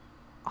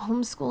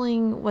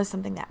homeschooling was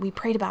something that we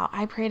prayed about.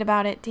 I prayed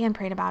about it, Dan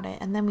prayed about it,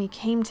 and then we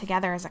came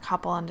together as a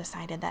couple and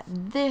decided that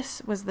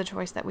this was the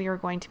choice that we were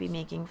going to be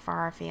making for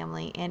our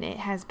family. And it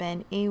has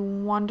been a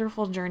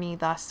wonderful journey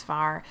thus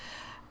far.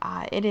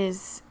 It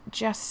is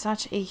just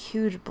such a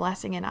huge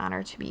blessing and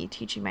honor to be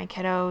teaching my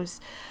kiddos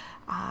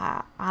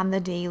on the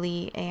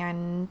daily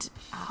and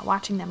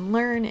watching them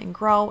learn and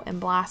grow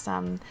and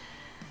blossom.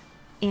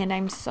 And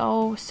I'm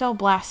so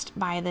blessed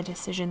by the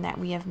decision that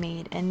we have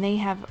made. And they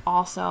have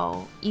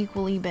also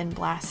equally been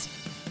blessed.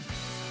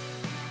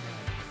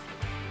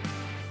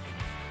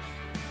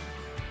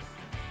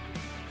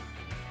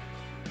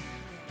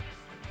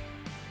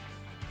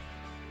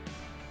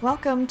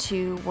 Welcome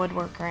to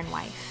Woodworker and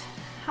Wife.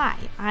 Hi,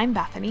 I'm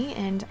Bethany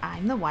and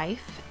I'm the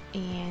wife.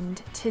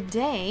 And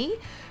today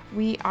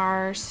we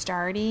are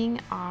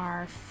starting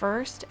our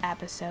first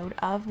episode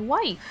of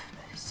Wife.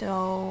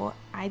 So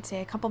I'd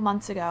say a couple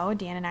months ago,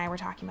 Dan and I were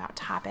talking about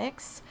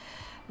topics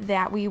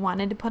that we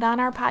wanted to put on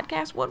our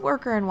podcast,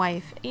 Woodworker and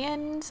Wife,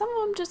 and some of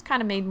them just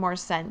kind of made more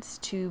sense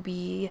to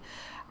be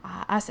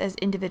us as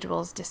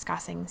individuals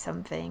discussing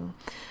something.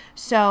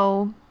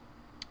 So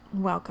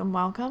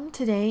welcome.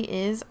 Today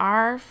is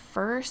our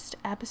first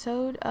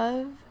episode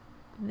of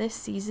this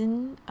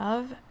season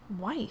of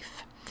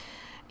Wife.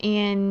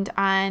 And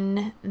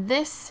on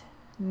this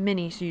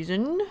mini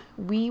season,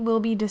 we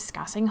will be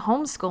discussing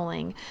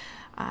homeschooling.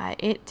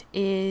 It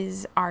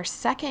is our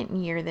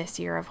second year this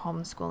year of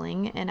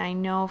homeschooling, and I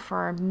know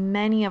for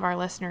many of our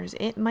listeners,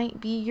 it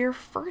might be your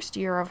first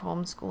year of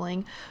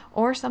homeschooling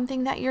or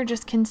something that you're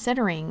just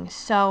considering.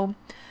 So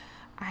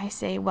I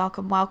say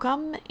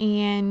welcome,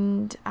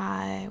 and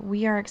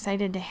we are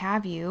excited to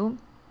have you.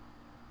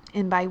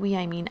 And by we,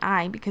 I mean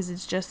I, because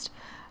it's just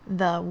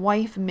the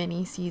wife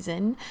mini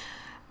season.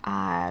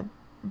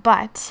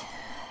 But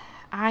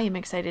I am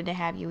excited to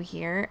have you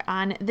here.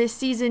 On this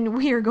season,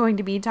 we are going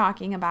to be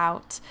talking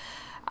about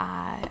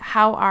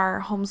how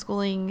our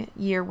homeschooling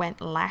year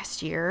went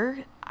last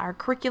year, our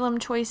curriculum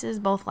choices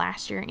both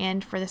last year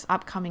and for this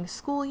upcoming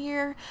school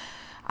year,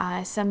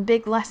 some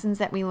big lessons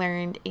that we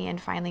learned,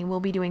 and finally we'll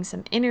be doing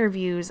some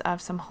interviews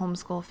of some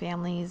homeschool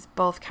families,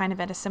 both kind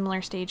of at a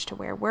similar stage to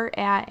where we're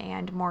at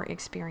and more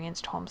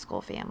experienced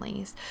homeschool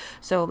families.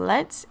 So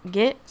let's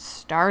get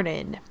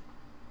started.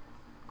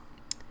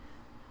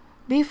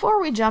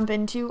 Before we jump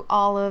into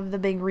all of the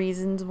big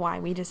reasons why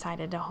we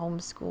decided to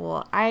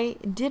homeschool, I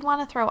did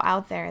want to throw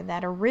out there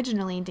that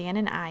originally Dan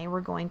and I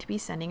were going to be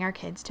sending our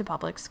kids to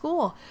public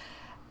school.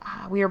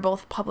 We were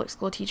both public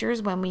school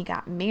teachers when we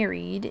got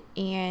married,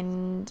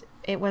 and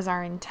it was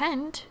our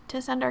intent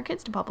to send our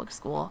kids to public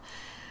school.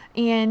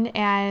 And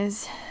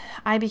as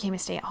I became a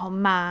stay-at-home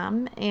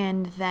mom,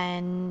 and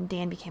then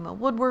Dan became a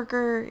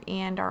woodworker,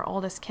 and our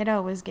oldest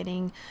kiddo was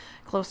getting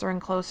closer and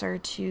closer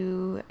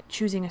to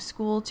choosing a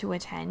school to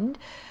attend,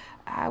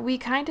 we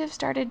kind of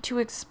started to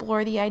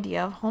explore the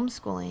idea of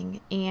homeschooling.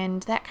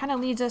 And that kind of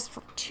leads us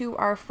to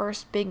our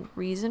first big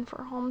reason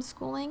for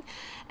homeschooling,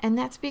 and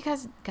that's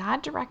because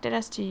God directed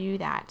us to do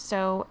that.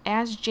 So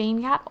as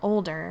Jane got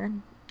older,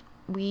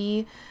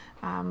 we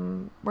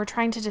were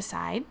trying to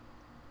decide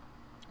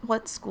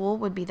what school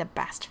would be the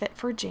best fit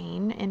for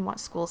Jane in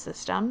what school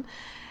system.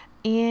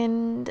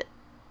 And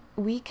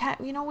we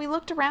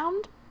looked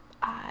around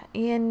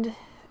and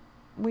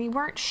we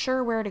weren't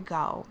sure where to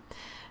go.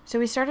 So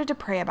we started to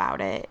pray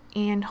about it,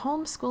 and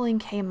homeschooling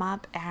came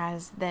up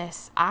as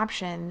this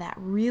option that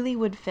really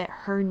would fit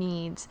her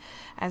needs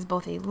as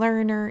both a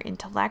learner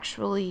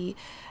intellectually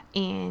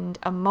and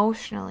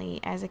emotionally,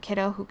 as a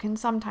kiddo who can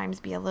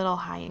sometimes be a little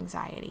high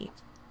anxiety.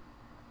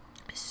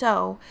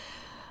 So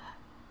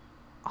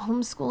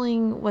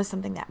homeschooling was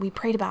something that we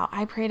prayed about.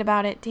 I prayed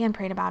about it, Dan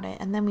prayed about it,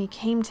 and then we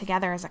came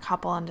together as a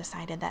couple and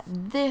decided that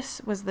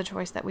this was the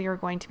choice that we were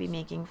going to be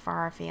making for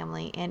our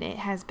family. And it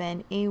has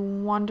been a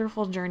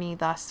wonderful journey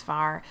thus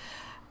far.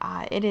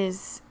 It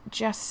is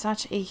just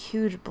such a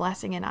huge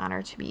blessing and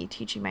honor to be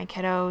teaching my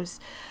kiddos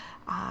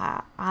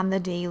on the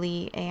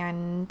daily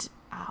and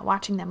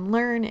watching them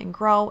learn and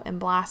grow and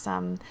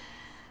blossom.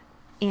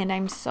 And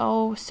I'm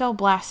so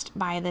blessed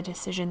by the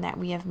decision that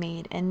we have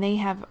made. And they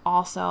have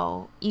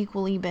also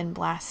equally been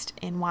blessed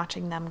in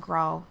watching them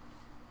grow.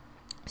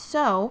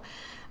 So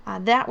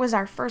that was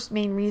our first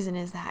main reason,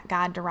 is that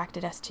God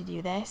directed us to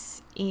do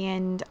this.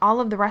 And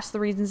all of the rest of the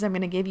reasons I'm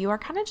going to give you are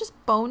kind of just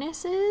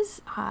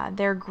bonuses.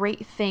 They're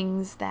great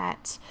things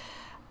that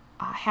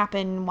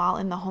happen while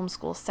in the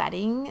homeschool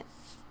setting.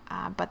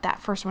 But that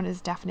first one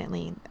is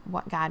definitely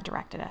what God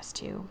directed us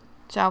to.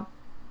 So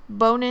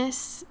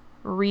bonus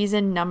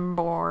reason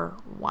number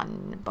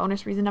one.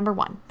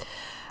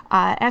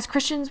 As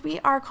Christians, we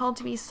are called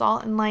to be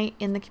salt and light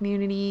in the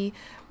community,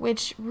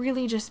 which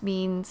really just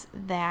means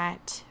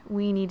that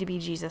we need to be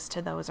Jesus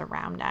to those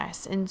around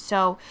us. And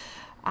so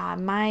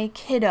my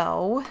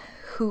kiddo,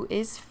 who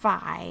is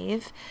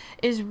 5,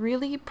 is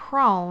really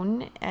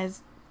prone,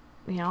 as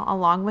you know,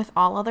 along with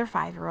all other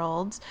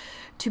 5-year-olds,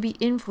 to be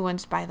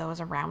influenced by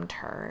those around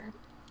her.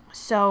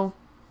 So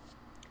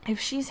if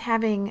she's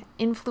having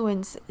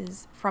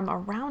influences from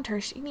around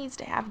her, she needs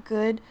to have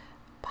good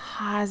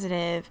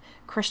positive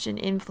Christian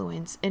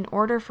influence in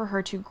order for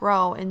her to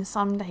grow and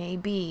someday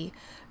be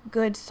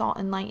good salt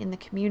and light in the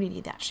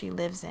community that she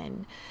lives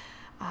in.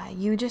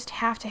 You just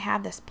have to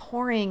have this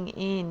pouring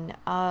in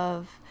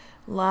of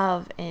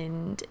love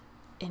and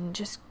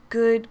just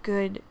good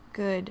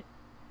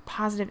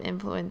positive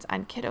influence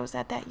on kiddos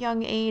at that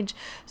young age,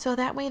 so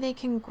that way they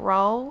can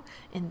grow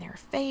in their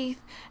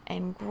faith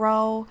and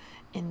grow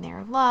in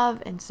their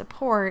love and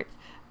support,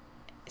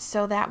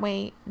 so that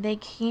way they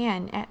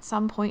can at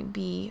some point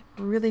be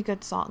really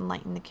good salt and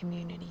light in the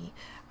community.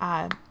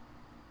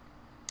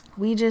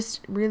 We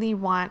just really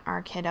want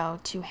our kiddo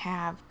to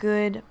have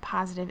good,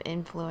 positive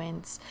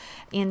influence.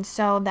 And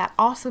so that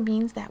also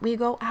means that we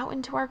go out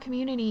into our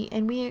community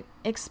and we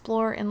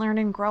explore and learn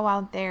and grow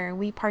out there.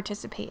 We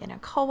participate in a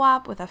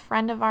co-op with a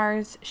friend of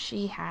ours.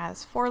 She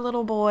has 4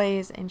 little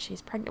boys and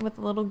she's pregnant with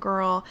a little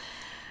girl.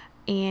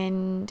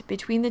 And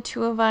between the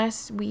two of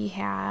us, we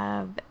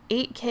have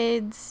 8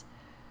 kids,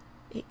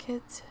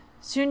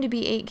 soon to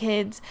be 8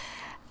 kids.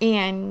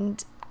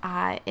 And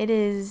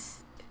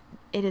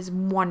it is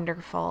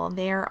wonderful.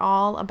 They're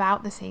all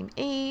about the same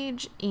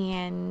age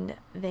and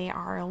they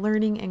are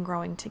learning and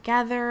growing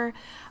together,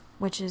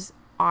 which is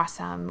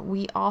awesome.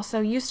 We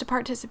also used to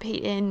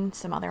participate in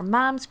some other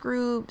moms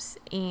groups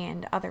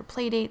and other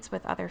play dates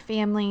with other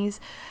families.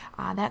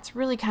 That's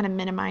really kind of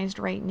minimized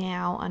right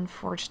now,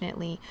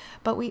 unfortunately.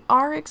 But we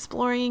are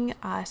exploring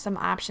some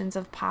options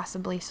of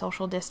possibly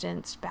social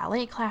distance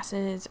ballet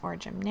classes or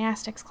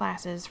gymnastics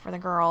classes for the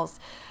girls.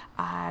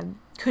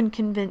 Couldn't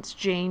convince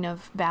Jane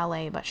of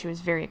ballet, but she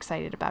was very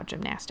excited about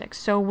gymnastics.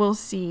 So we'll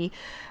see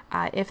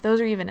if those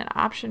are even an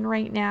option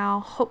right now.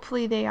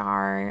 Hopefully they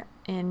are,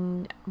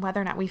 and whether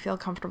or not we feel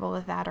comfortable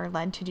with that or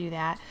led to do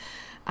that.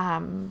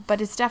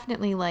 But it's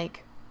definitely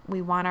like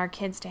we want our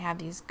kids to have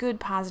these good,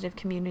 positive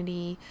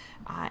community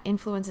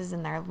influences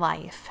in their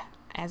life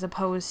as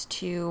opposed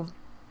to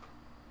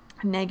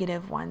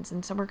negative ones.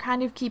 And so we're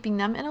kind of keeping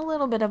them in a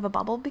little bit of a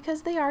bubble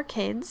because they are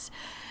kids.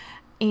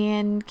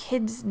 And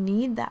kids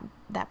need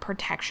that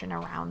protection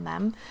around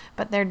them,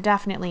 but they're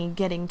definitely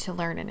getting to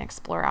learn and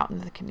explore out in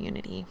the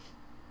community.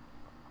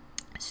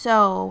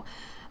 So,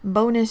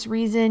 bonus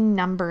reason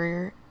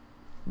number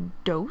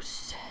 2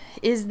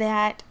 is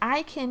that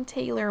I can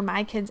tailor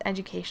my kids'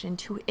 education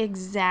to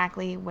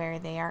exactly where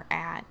they are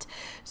at.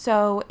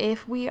 So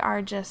if we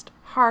are just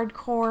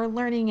hardcore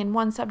learning in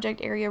one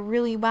subject area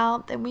really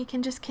well, then we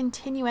can just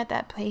continue at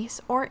that pace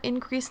or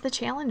increase the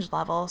challenge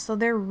level so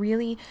they're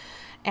really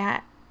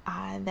at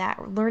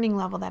that learning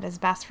level that is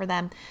best for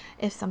them.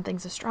 If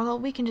something's a struggle,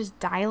 we can just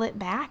dial it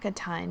back a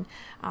ton.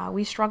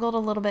 We struggled a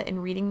little bit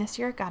in reading this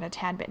year. It got a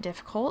tad bit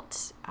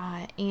difficult.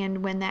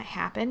 And when that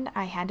happened,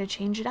 I had to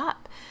change it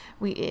up.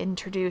 We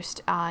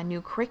introduced a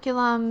new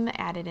curriculum,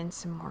 added in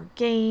some more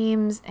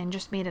games, and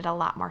just made it a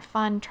lot more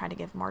fun, try to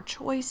give more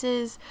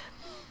choices.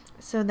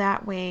 So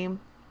that way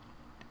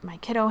my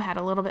kiddo had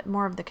a little bit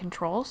more of the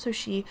control so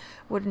she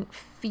wouldn't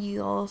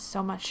feel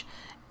so much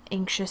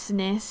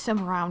anxiousness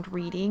around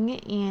reading,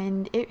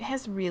 and it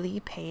has really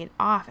paid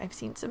off. I've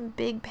seen some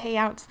big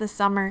payouts this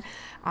summer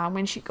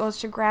when she goes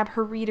to grab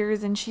her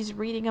readers and she's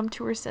reading them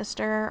to her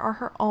sister or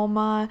her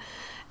Oma,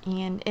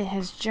 and it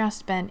has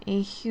just been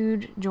a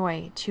huge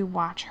joy to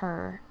watch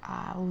her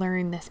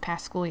learn this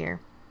past school year.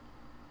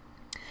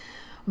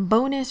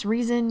 Bonus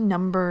reason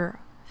number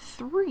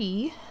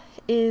 3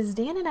 is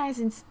Dan and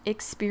I's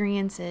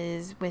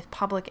experiences with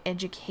public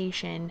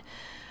education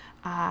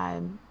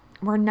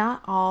were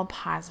not all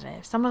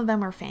positive. Some of them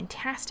were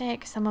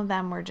fantastic. Some of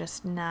them were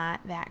just not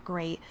that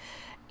great.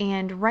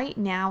 And right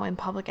now in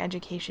public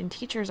education,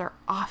 teachers are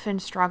often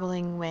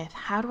struggling with,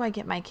 how do I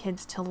get my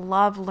kids to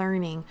love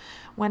learning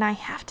when I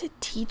have to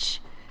teach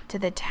to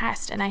the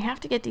test and I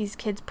have to get these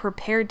kids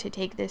prepared to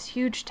take this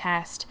huge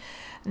test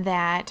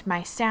that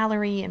my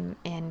salary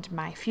and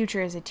my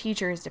future as a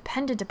teacher is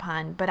dependent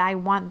upon, but I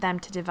want them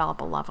to develop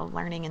a love of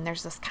learning. And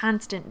there's this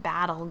constant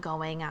battle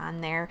going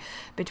on there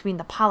between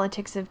the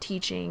politics of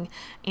teaching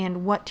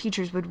and what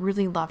teachers would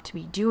really love to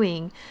be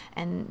doing.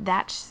 And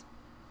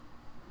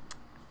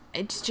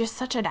it's just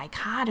such a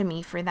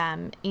dichotomy for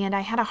them. And I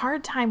had a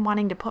hard time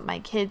wanting to put my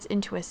kids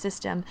into a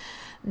system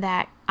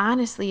that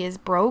honestly is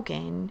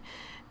broken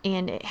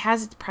and it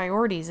has its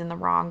priorities in the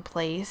wrong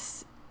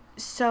place.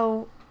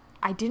 So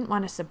I didn't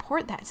want to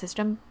support that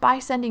system by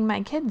sending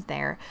my kids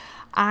there.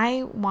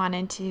 I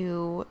wanted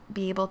to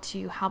be able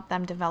to help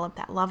them develop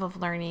that love of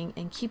learning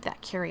and keep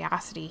that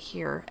curiosity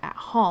here at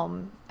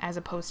home, as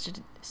opposed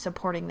to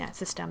supporting that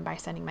system by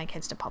sending my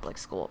kids to public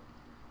school.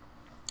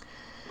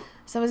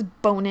 So as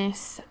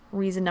bonus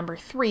reason number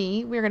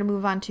 3, we're going to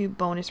move on to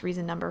bonus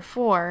reason number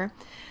 4.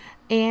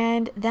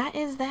 And that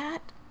is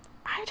that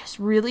I just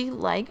really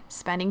like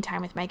spending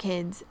time with my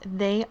kids.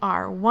 They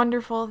are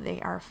wonderful. They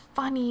are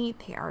funny.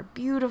 They are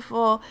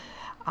beautiful.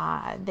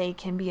 They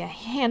can be a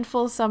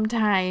handful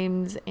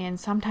sometimes, and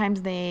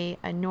sometimes they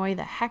annoy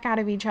the heck out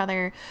of each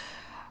other.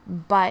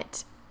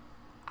 But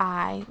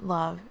I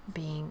love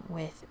being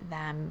with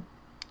them.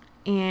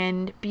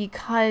 And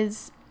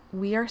because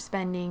we are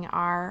spending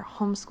our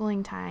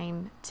homeschooling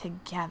time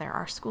together.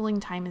 Our schooling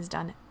time is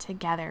done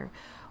together.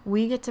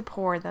 We get to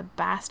pour the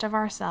best of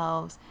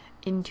ourselves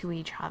into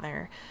each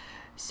other.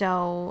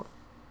 So,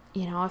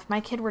 if my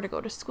kid were to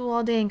go to school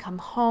all day and come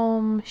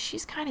home,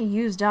 she's kind of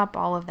used up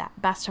all of that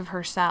best of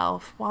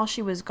herself while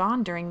she was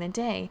gone during the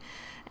day.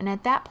 And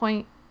at that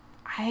point,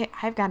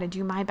 I've got to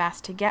do my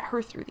best to get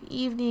her through the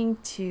evening,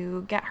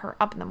 to get her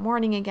up in the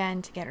morning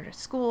again, to get her to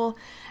school.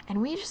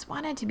 And we just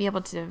wanted to be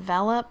able to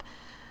develop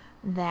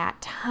that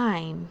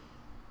time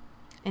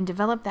and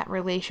develop that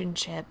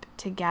relationship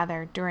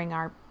together during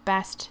our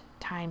best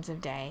times of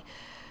day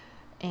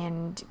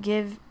and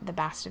give the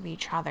best of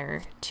each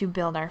other to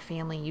build our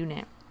family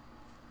unit.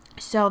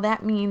 So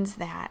that means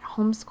that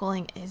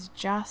homeschooling is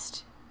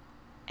just,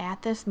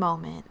 at this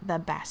moment, the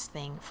best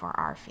thing for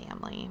our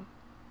family.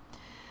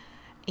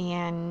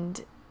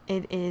 And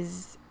it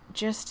is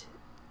just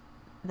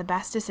the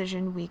best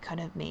decision we could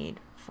have made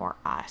for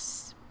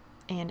us.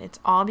 And it's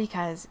all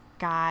because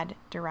God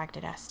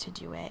directed us to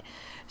do it.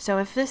 So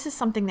if this is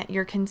something that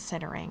you're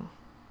considering,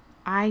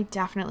 I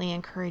definitely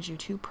encourage you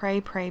to pray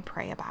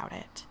about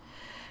it,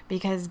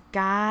 because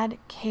God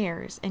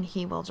cares and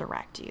He will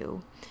direct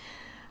you.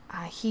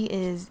 He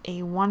is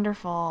a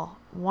wonderful,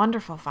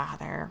 wonderful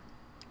Father,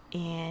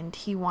 and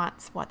He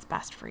wants what's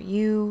best for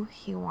you.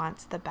 He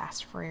wants the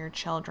best for your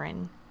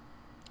children.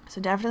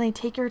 So definitely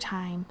take your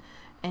time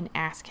and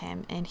ask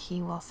Him, and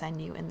He will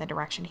send you in the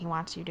direction He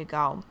wants you to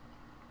go.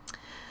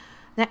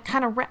 That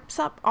kind of wraps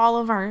up all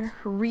of our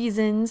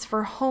reasons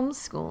for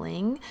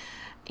homeschooling.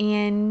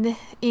 And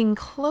in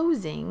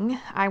closing,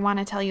 I want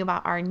to tell you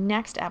about our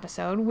next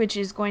episode, which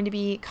is going to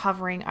be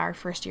covering our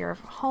first year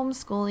of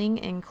homeschooling,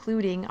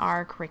 including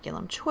our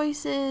curriculum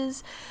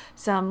choices,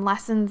 some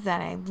lessons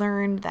that I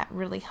learned that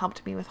really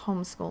helped me with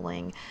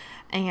homeschooling,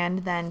 and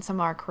then some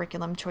of our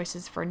curriculum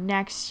choices for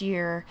next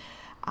year.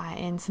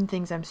 And some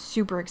things I'm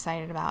super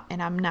excited about.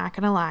 And I'm not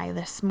going to lie,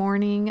 this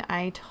morning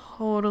I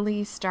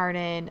totally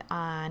started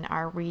on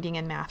our reading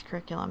and math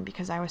curriculum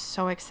because I was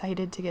so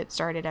excited to get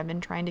started. I've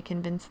been trying to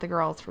convince the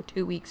girls for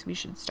 2 weeks we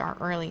should start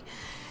early.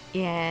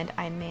 And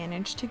I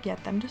managed to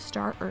get them to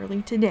start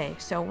early today.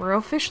 So we're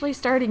officially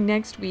starting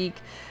next week,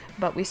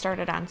 but we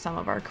started on some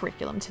of our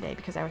curriculum today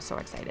because I was so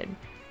excited.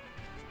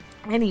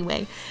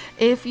 Anyway,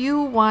 if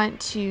you want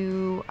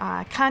to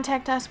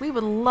contact us, we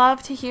would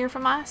love to hear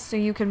from us. So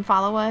you can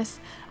follow us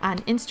on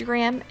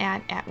Instagram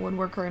at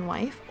Woodworker and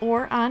Wife,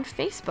 or on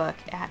Facebook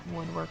at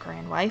Woodworker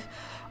and Wife,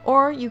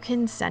 or you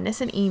can send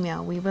us an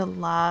email. We would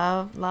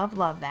love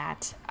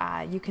that.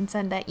 You can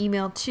send that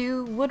email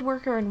to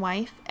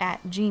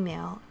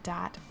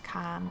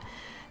woodworkerandwife@gmail.com.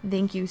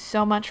 Thank you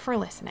so much for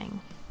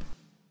listening.